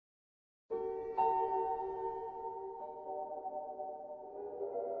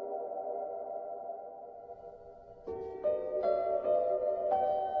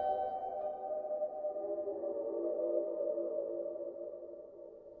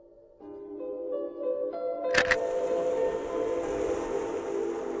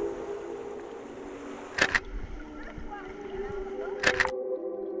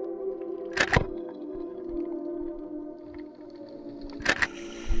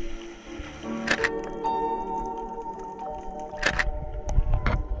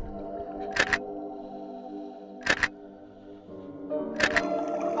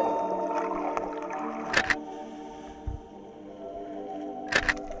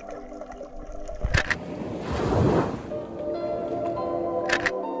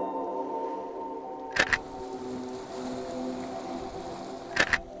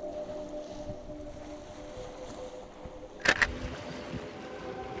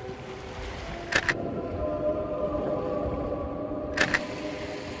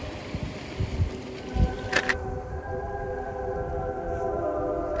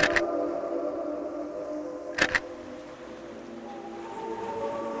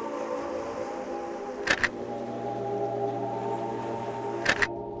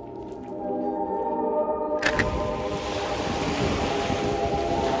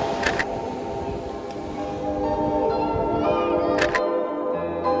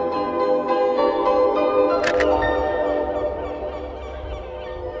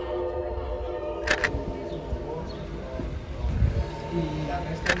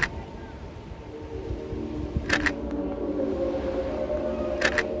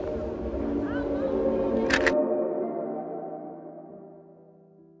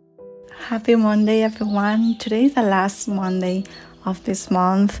Happy Monday, everyone. Today is the last Monday of this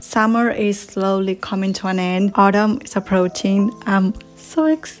month. Summer is slowly coming to an end. Autumn is approaching. I'm so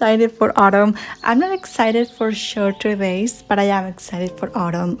excited for autumn. I'm not excited for shorter days, but I am excited for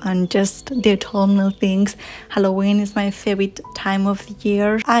autumn and just the autumnal things. Halloween is my favorite time of the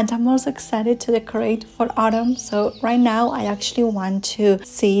year, and I'm also excited to decorate for autumn. So right now I actually want to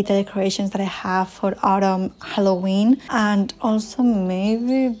see the decorations that I have for autumn Halloween, and also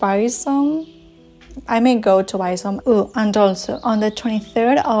maybe buy some. I may go to buy some. Oh, and also on the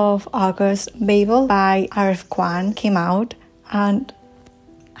 23rd of August, Babel by Erik came out, and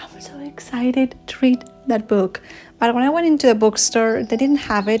I'm so excited to read that book. But when I went into the bookstore, they didn't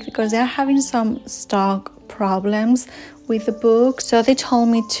have it because they're having some stock problems with the book. So they told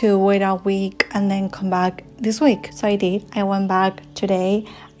me to wait a week and then come back this week. So I did. I went back today.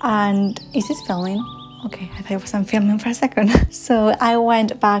 And is this filming? Okay, I thought it wasn't filming for a second. So I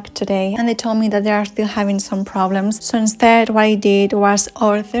went back today and they told me that they are still having some problems. So instead what I did was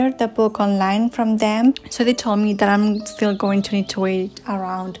order the book online from them. So they told me that I'm still going to need to wait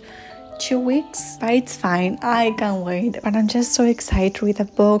around 2 weeks, but it's fine. I can wait. But I'm just so excited to read the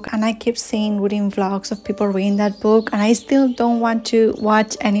book, and I keep seeing reading vlogs of people reading that book, and I still don't want to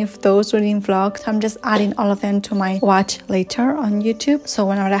watch any of those reading vlogs. I'm just adding all of them to my watch later on YouTube. So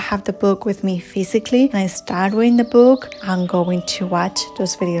whenever I have the book with me physically and I start reading the book, I'm going to watch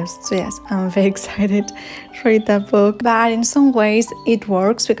those videos. So yes, I'm very excited to read that book. But in some ways it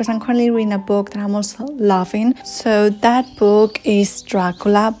works because I'm currently reading a book that I'm also loving. So that book is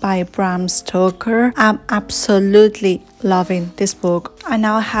Dracula by Bram Stoker. I'm absolutely loving this book. I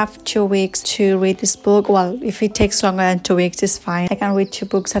now have 2 weeks to read this book. Well, if it takes longer than 2 weeks, it's fine. I can read 2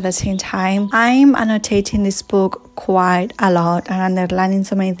 books at the same time. I'm annotating this book quite a lot and underlining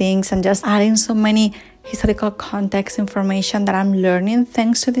so many things and just adding so many historical context information that I'm learning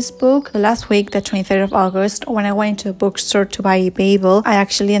thanks to this book. Last week, the 23rd of August, when I went to the bookstore to buy Babel, I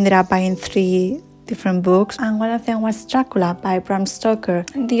actually ended up buying 3 different books, and one of them was Dracula by Bram Stoker.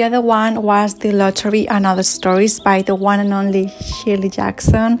 The other one was The Lottery and Other Stories by the one and only Shirley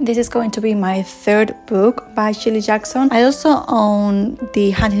Jackson. This is going to be my 3rd book by Shirley Jackson. I also own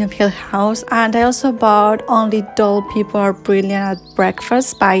The Haunting of Hill House, and I also bought Only Dull People Are Brilliant at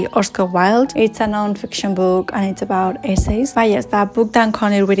Breakfast by Wilde. It's a non-fiction book and it's about essays. But yes, that book that I'm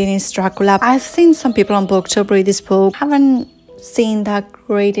currently reading is Dracula. I've seen some people on BookTube read this book. Haven't seen the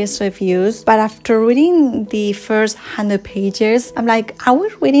greatest reviews, but after reading the first 100 pages, I'm like, are we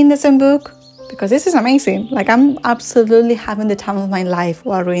reading the same book? Because this is amazing. Like, I'm absolutely having the time of my life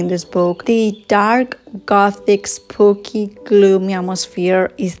while reading this book. The dark, gothic, spooky, gloomy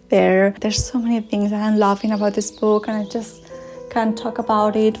atmosphere is there. There's so many things that I'm loving about this book, and I just can't talk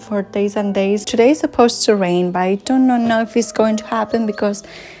about it for days and days. Today is supposed to rain, but I don't know if it's going to happen because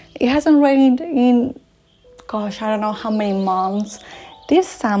it hasn't rained in gosh, I don't know how many months. This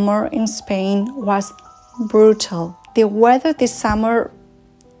summer in Spain was brutal. The weather this summer,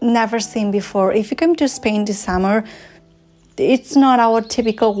 never seen before. If you come to Spain this summer, it's not our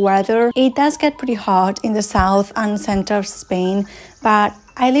typical weather. It does get pretty hot in the south and center of Spain, but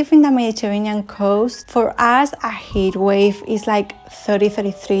I live in the Mediterranean coast. For us, a heat wave is like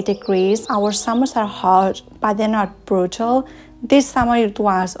 30-33 degrees. Our summers are hot, but they're not brutal. This summer it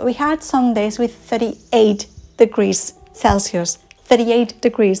was. We had some days with 38 degrees Celsius. 38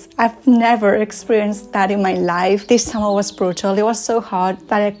 degrees. I've never experienced that in my life. This summer was brutal. It was so hot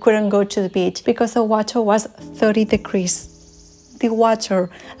that I couldn't go to the beach because the water was 30 degrees. The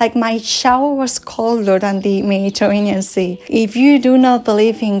water, like my shower was colder than the Mediterranean Sea. If you do not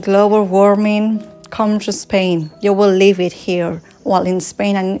believe in global warming, come to Spain. You will live it here. Well, in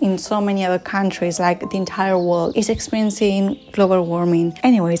Spain and in so many other countries, like the entire world is experiencing global warming.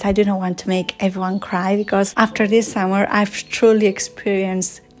 Anyways, I do not want to make everyone cry because after this summer, I've truly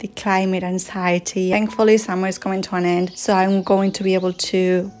experienced the climate anxiety. Thankfully, summer is coming to an end, so I'm going to be able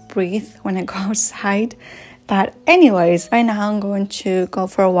to breathe when I go outside. But anyways, right now I'm going to go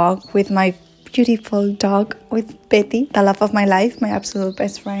for a walk with my beautiful dog, with Betty, the love of my life, my absolute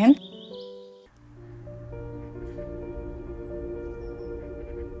best friend.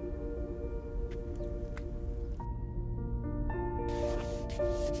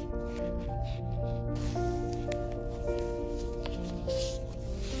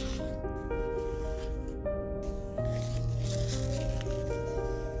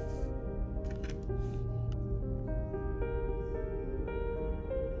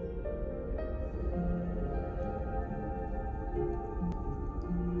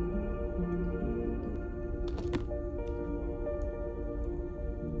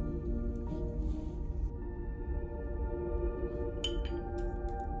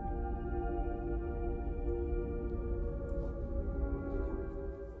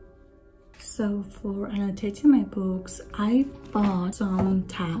 So for annotating my books, I bought some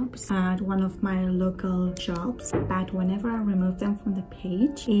tabs at one of my local shops, but whenever I remove them from the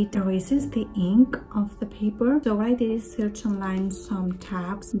page, it erases the ink of the paper. So what I did is search online some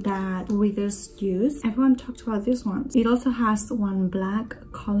tabs that readers use. Everyone talked about these ones. It also has one black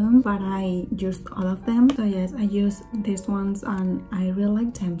column, but I used all of them. So yes, I used these ones and I really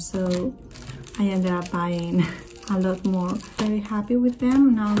liked them, so I ended up buying a lot more. Very happy with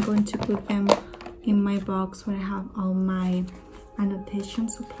them. Now I'm going to put them in my box where I have all my annotation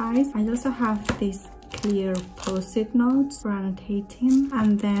supplies. I also have these clear post-it notes for annotating,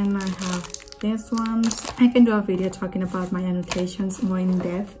 and then I have these ones. I can do a video talking about my annotations more in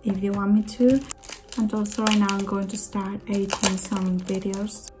depth if you want me to. And also right now I'm going to start editing some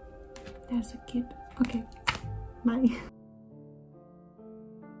videos. There's a kid. Okay, bye.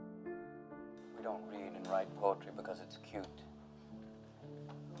 We don't read and write poetry because it's cute.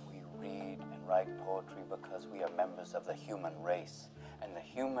 We read and write poetry because we are members of the human race, and the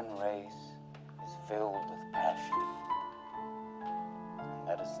human race is filled with passion.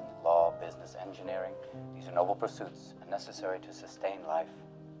 Medicine, law, business, engineering, these are noble pursuits and necessary to sustain life.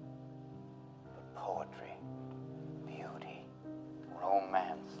 But poetry, beauty,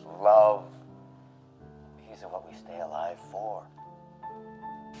 romance, love, these are what we stay alive for.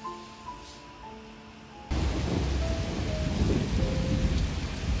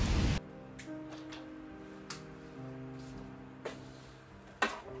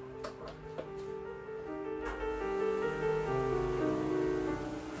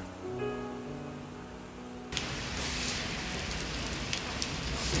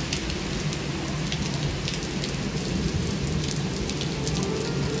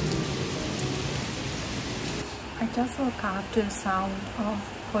 I just woke up to the sound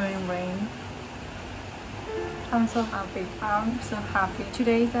of pouring rain. I'm so happy. I'm so happy.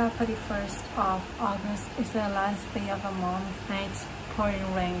 Today is the 31st of August. It's the last day of the month and it's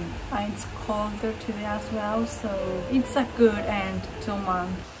pouring rain. And it's colder today as well, so it's a good end to a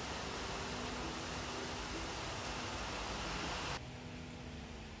month.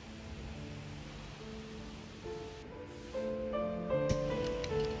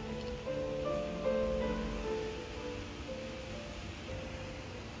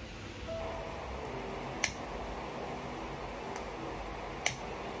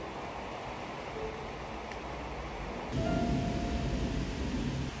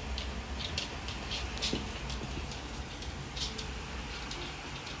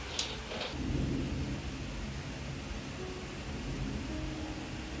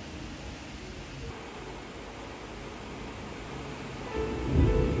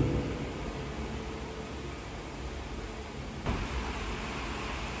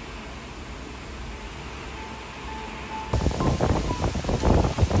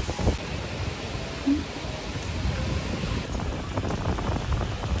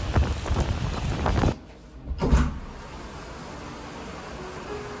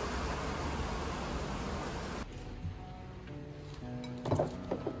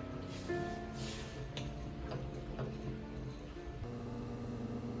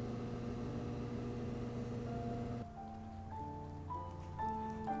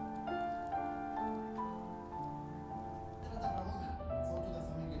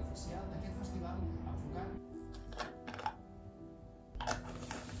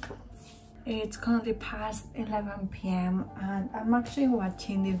 It's currently past 11 p.m. and I'm actually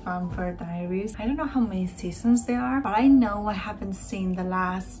watching the Vampire Diaries. I don't know how many seasons there are, but I know I haven't seen the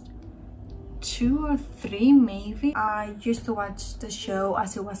last 2 or 3 maybe. I used to watch the show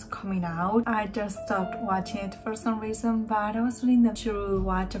as it was coming out. I just stopped watching it for some reason, but I was really to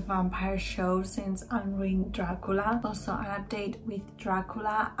watch a vampire show since I'm reading Dracula. Also an update with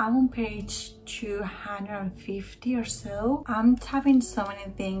Dracula. I'm on page 250 or so. I'm tapping so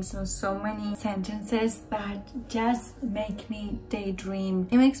many things and so many sentences that just make me daydream.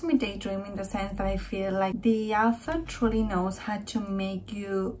 It makes me daydream in the sense that I feel like the author truly knows how to make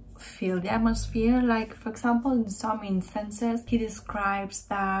you feel the atmosphere. Like, for example, in some instances he describes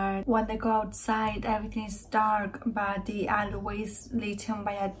that when they go outside everything is dark, but the alleyway is lit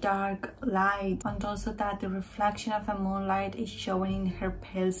by a dark light, and also that the reflection of the moonlight is showing in her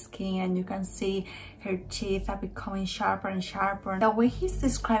pale skin and you can see her teeth are becoming sharper and sharper. The way he's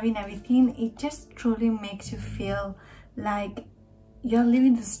describing everything, it just truly makes you feel like you're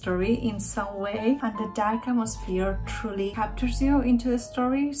living the story in some way, and the dark atmosphere truly captures you into the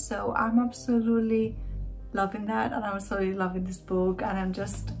story. So I'm absolutely loving that, and I'm absolutely loving this book, and I'm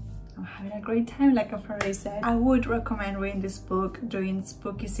just I'm having a great time, like I've already said. I would recommend reading this book during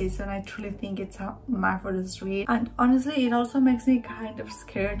spooky season. I truly think it's a marvelous read, and honestly it also makes me kind of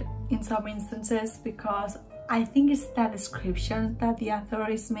scared in some instances, because I think it's that description that the author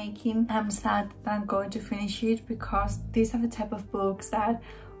is making. I'm sad that I'm going to finish it, because these are the type of books that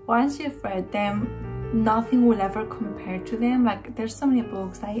once you've read them, nothing will ever compare to them. Like, there's so many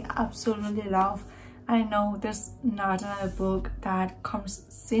books I absolutely love. I know there's not another book that comes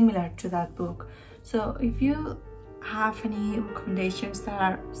similar to that book. So if you have any recommendations that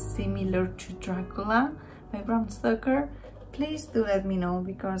are similar to Dracula by Bram Stoker, please do let me know,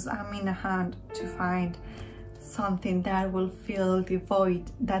 because I'm in a hunt to find something that will fill the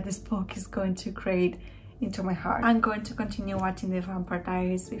void that this book is going to create into my heart. I'm going to continue watching the Vampire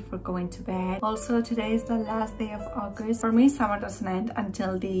Diaries before going to bed. Also, today is the last day of August. For me, summer doesn't end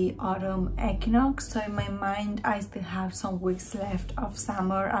until the autumn equinox, so in my mind I still have some weeks left of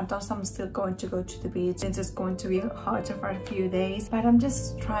summer, and thus I'm still going to go to the beach. It's just going to be hotter for a few days, but I'm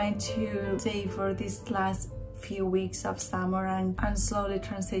just trying to savor these last few weeks of summer and slowly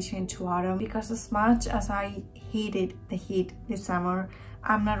transition to autumn, because as much as I hated the heat this summer,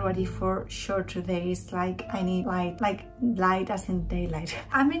 I'm not ready for shorter days. Like, I need light as in daylight.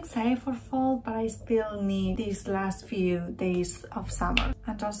 I'm excited for fall, but I still need these last few days of summer.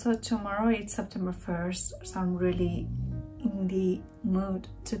 And also tomorrow it's September 1st, so I'm really in the mood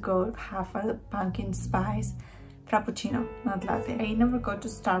to go have a pumpkin spice frappuccino, not latte. I never go to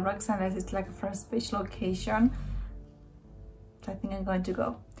Starbucks unless it's like for a special occasion, so I think I'm going to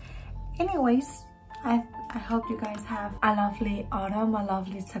go. Anyways, I hope you guys have a lovely autumn, a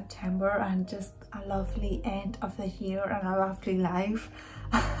lovely September, and just a lovely end of the year and a lovely life.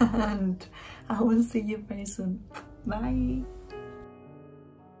 And I will see you very soon. Bye.